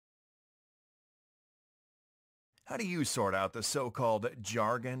How do you sort out the so-called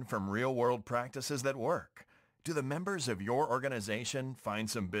jargon from real-world practices that work? Do the members of your organization find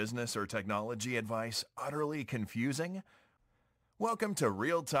some business or technology advice utterly confusing? Welcome to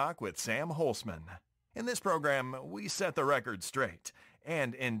Real Talk with Sam Holcman. In this program, we set the record straight,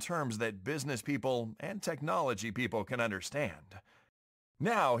 and in terms that business people and technology people can understand.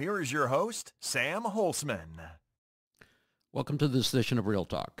 Now, here is your host, Sam Holcman. Welcome to this edition of Real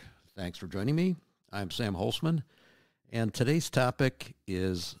Talk. Thanks for joining me. I'm Sam Holcman, and today's topic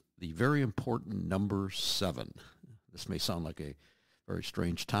is the very important number 7. This may sound like a very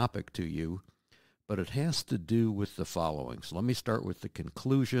strange topic to you, but it has to do with the following. So let me start with the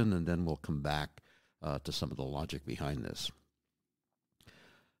conclusion, and then we'll come back to some of the logic behind this.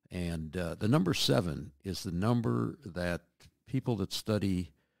 And the number 7 is the number that people that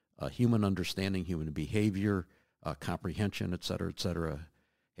study human understanding, human behavior, comprehension, et cetera,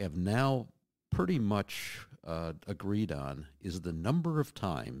 have now pretty much agreed on is the number of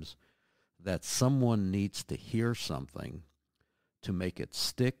times that someone needs to hear something to make it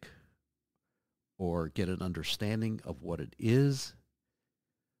stick or get an understanding of what it is,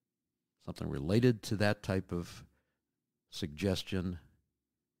 something related to that type of suggestion,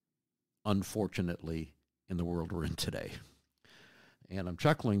 unfortunately, in the world we're in today. And I'm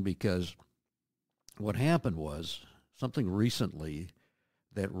chuckling because what happened was something recently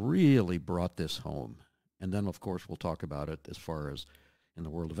that really brought this home. And then, of course, we'll talk about it as far as in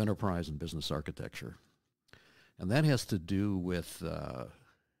the world of enterprise and business architecture. And that has to do with our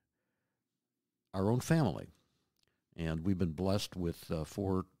own family. And we've been blessed with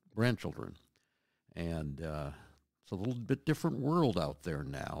 4 grandchildren. And it's a little bit different world out there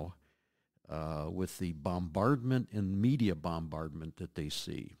now with the bombardment and media bombardment that they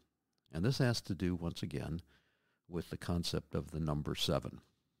see. And this has to do, once again, with the concept of the number 7.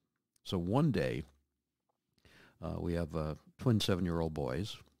 So one day, we have twin 7-year-old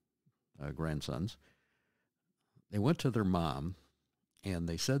boys, grandsons. They went to their mom, and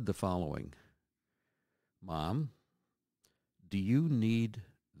they said the following: "Mom, do you need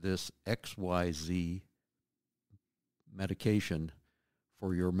this XYZ medication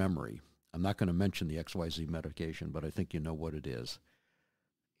for your memory?" I'm not going to mention the XYZ medication, but I think you know what it is.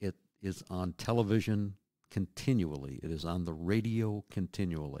 It is on television continually. It is on the radio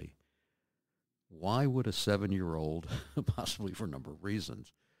continually. Why would a 7-year-old, possibly for a number of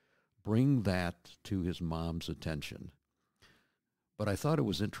reasons, bring that to his mom's attention? But I thought it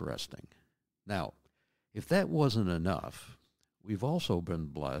was interesting. Now, if that wasn't enough, we've also been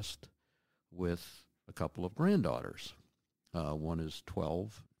blessed with a couple of granddaughters. One is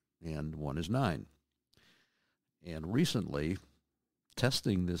 12 and one is 9. And recently,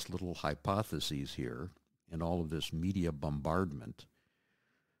 testing this little hypothesis here and all of this media bombardment,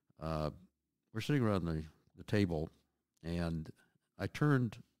 we're sitting around the table, and I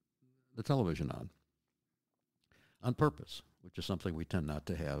turned the television on purpose, which is something we tend not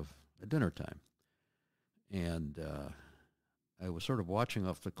to have at dinner time. And I was sort of watching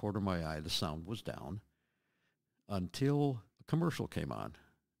off the corner of my eye. The sound was down until a commercial came on.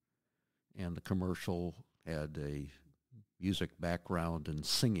 And the commercial had a music background and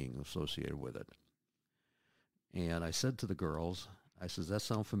singing associated with it. And I said to the girls, I said, "Does that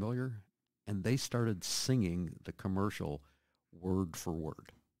sound familiar?" And they started singing the commercial word for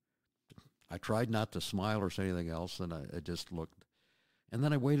word. I tried not to smile or say anything else, and I just looked. And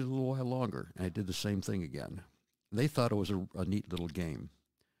then I waited a little while longer, and I did the same thing again. They thought it was a neat little game.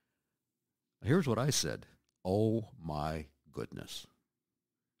 Here's what I said: "Oh, my goodness.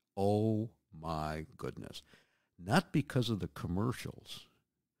 Oh, my goodness." Not because of the commercials,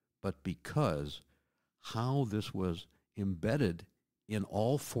 but because how this was embedded in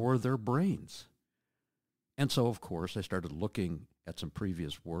all 4 of their brains. And so, of course, I started looking at some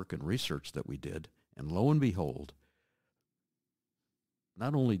previous work and research that we did, and lo and behold,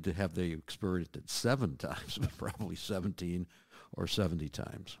 not only have they experienced it 7 times, but probably 17 or 70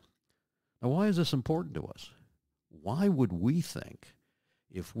 times. Now, why is this important to us? Why would we think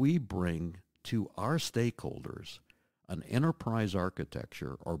if we bring to our stakeholders an enterprise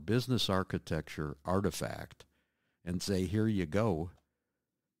architecture or business architecture artifact and say, "Here you go,"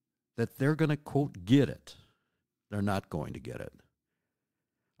 that they're going to, quote, get it? They're not going to get it.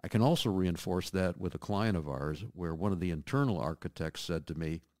 I can also reinforce that with a client of ours where one of the internal architects said to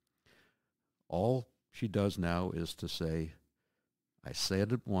me, all she does now is to say, "I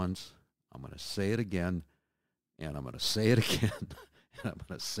said it once, I'm going to say it again, and I'm going to say it again, and I'm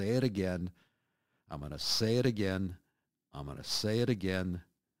going to say it again, I'm going to say it again, I'm going to say it again,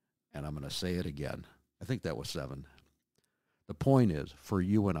 and I'm going to say it again." I think that was 7. The point is, for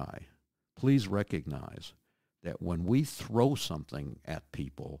you and I, please recognize that when we throw something at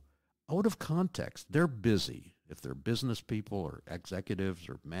people out of context, they're busy. If they're business people or executives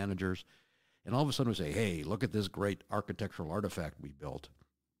or managers, and all of a sudden we say, hey, look at this great architectural artifact we built.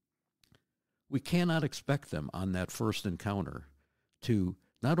 We cannot expect them on that first encounter to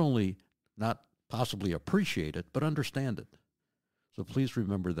not only not possibly appreciate it, but understand it. So please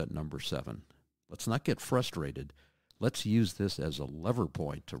remember that number 7. Let's not get frustrated. Let's use this as a lever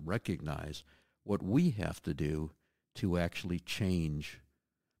point to recognize what we have to do to actually change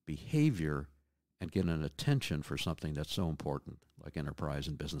behavior and get an attention for something that's so important, like enterprise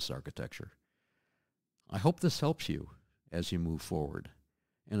and business architecture. I hope this helps you as you move forward.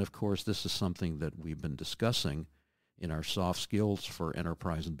 And of course, this is something that we've been discussing in our Soft Skills for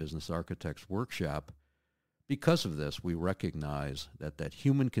Enterprise and Business Architects workshop. Because of this, we recognize that that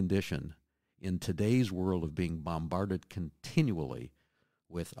human condition in today's world of being bombarded continually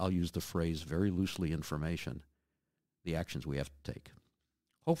with, I'll use the phrase very loosely, information, the actions we have to take.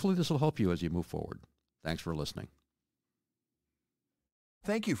 Hopefully this will help you as you move forward. Thanks for listening.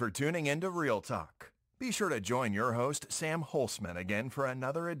 Thank you for tuning in to Real Talk. Be sure to join your host, Sam Holcman, again for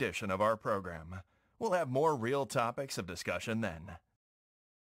another edition of our program. We'll have more real topics of discussion then.